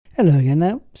Hello again.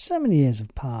 Now, so many years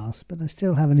have passed, but I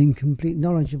still have an incomplete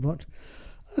knowledge of what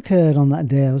occurred on that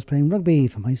day I was playing rugby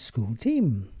for my school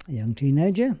team. A young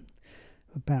teenager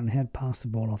who apparently had passed the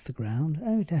ball off the ground,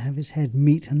 only to have his head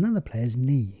meet another player's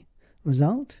knee.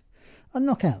 Result? A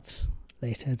knockout.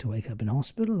 Later to wake up in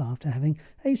hospital after having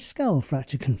a skull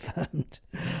fracture confirmed.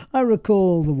 I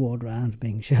recall the ward round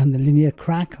being shown the linear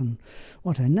crack on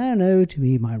what I now know to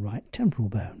be my right temporal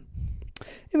bone.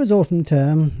 It was autumn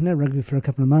term, no rugby for a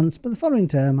couple of months, but the following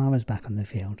term I was back on the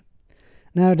field.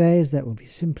 Nowadays that would be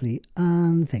simply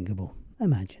unthinkable.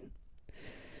 Imagine.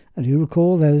 I do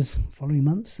recall those following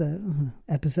months, though,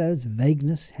 episodes of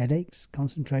vagueness, headaches,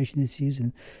 concentration issues,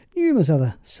 and numerous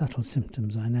other subtle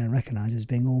symptoms I now recognise as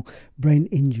being all brain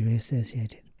injury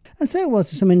associated. And so it was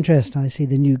to some interest I see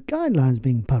the new guidelines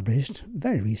being published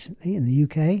very recently in the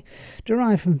UK,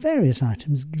 derived from various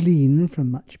items gleaned from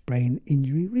much brain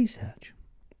injury research.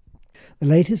 The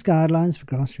latest guidelines for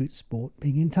grassroots sport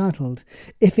being entitled,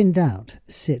 "If in doubt,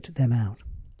 sit them out."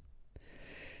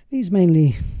 These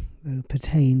mainly, though,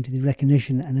 pertain to the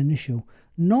recognition and initial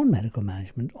non-medical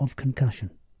management of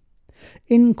concussion.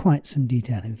 In quite some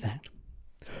detail, in fact.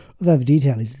 Although the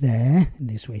detail is there in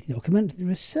this weighty document, the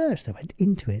research that went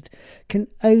into it can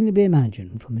only be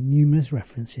imagined from the numerous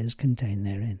references contained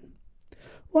therein.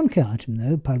 One key item,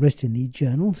 though, published in the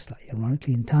journal, slightly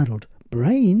ironically entitled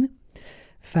Brain,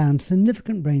 found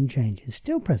significant brain changes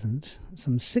still present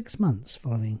some 6 months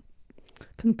following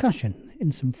concussion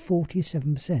in some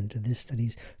 47% of this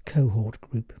study's cohort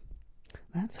group.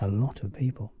 That's a lot of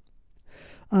people.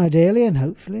 Ideally and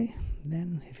hopefully,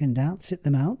 then, if in doubt, sit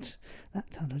them out.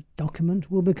 That sort of document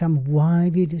will become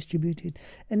widely distributed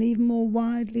and even more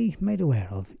widely made aware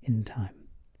of in time.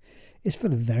 It's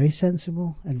full of very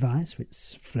sensible advice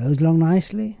which flows along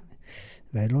nicely,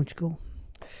 very logical,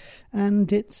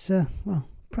 and it's,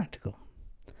 practical.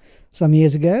 Some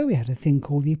years ago we had a thing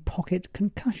called the Pocket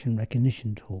Concussion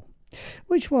Recognition Tool,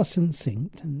 which was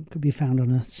succinct and could be found on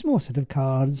a small set of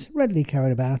cards readily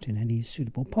carried about in any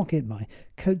suitable pocket by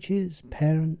coaches,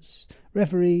 parents,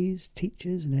 referees,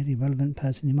 teachers, and any relevant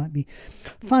person who might be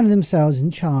finding themselves in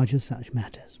charge of such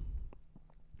matters.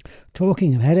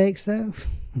 Talking of headaches, though,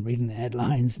 I'm reading the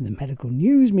headlines in the medical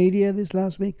news media this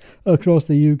last week across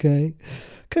the UK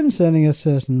concerning a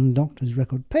certain doctor's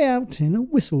record payout in a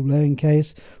whistle-blowing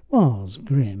case was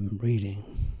grim reading.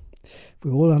 If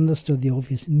we all understood the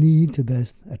obvious need to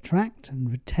both attract and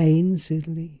retain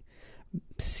suitably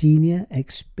senior,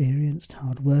 experienced,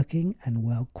 hard-working and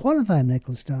well-qualified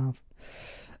medical staff,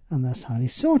 and thus highly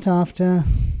sought after,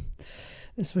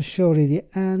 this was surely the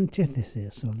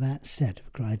antithesis of that set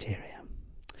of criteria.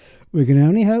 We can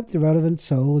only hope the relevant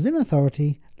souls in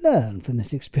authority learn from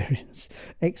this experience,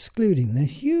 excluding the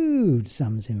huge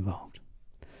sums involved.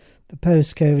 The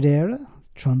post-COVID era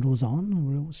trundles on, and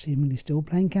we're all seemingly still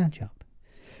playing catch-up.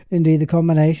 Indeed, the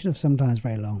combination of sometimes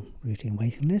very long routine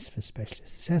waiting lists for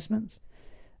specialist assessments,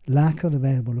 lack of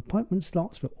available appointment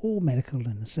slots for all medical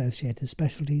and associated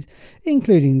specialties,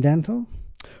 including dental,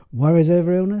 worries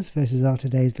over illness versus our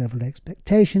today's level of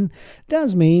expectation,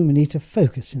 does mean we need to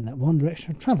focus in that one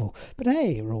direction of travel. But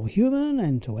hey, we're all human,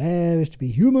 and to err is to be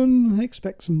human.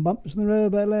 Expect some bumps in the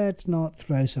road, but let's not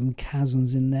throw some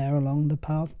chasms in there along the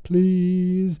path,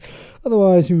 please.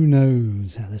 Otherwise, who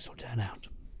knows how this will turn out.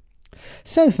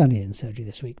 So funny in surgery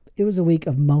this week. It was a week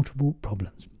of multiple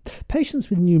problems.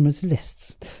 Patients with numerous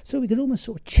lists. So we could almost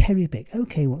sort of cherry pick,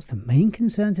 okay, what's the main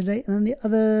concern today? And then the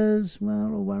others,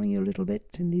 well, are worrying you a little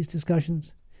bit in these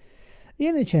discussions. The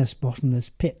NHS bottomless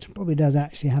pit probably does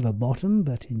actually have a bottom,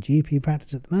 but in GP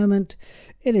practice at the moment,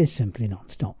 it is simply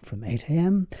non-stop from 8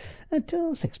 a.m.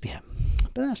 until 6 p.m.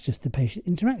 But that's just the patient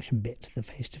interaction bit, the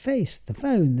face-to-face, the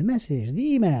phone, the message,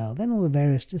 the email, then all the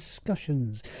various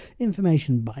discussions,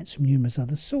 information bites from numerous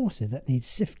other sources that need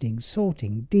sifting,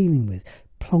 sorting, dealing with,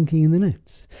 plonking in the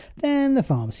notes. Then the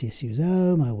pharmacy issues.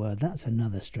 Oh my word, that's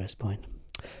another stress point.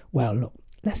 Well, look,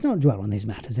 let's not dwell on these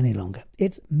matters any longer.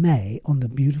 It's May on the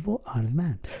beautiful Isle of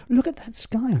Man. Look at that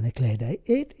sky on a clear day.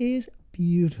 It is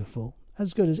beautiful,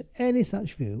 as good as any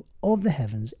such view of the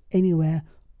heavens anywhere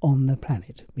on the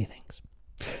planet, methinks.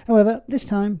 However, this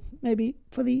time, maybe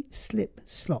for the slip,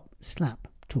 slop, slap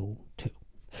tool too.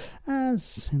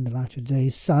 As, in the light of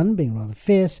today's sun being rather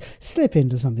fierce, slip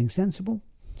into something sensible,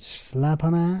 slap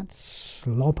on a hat,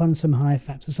 slop on some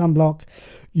high-factor sunblock.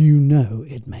 You know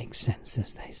it makes sense,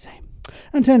 as they say.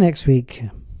 Until next week,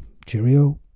 cheerio.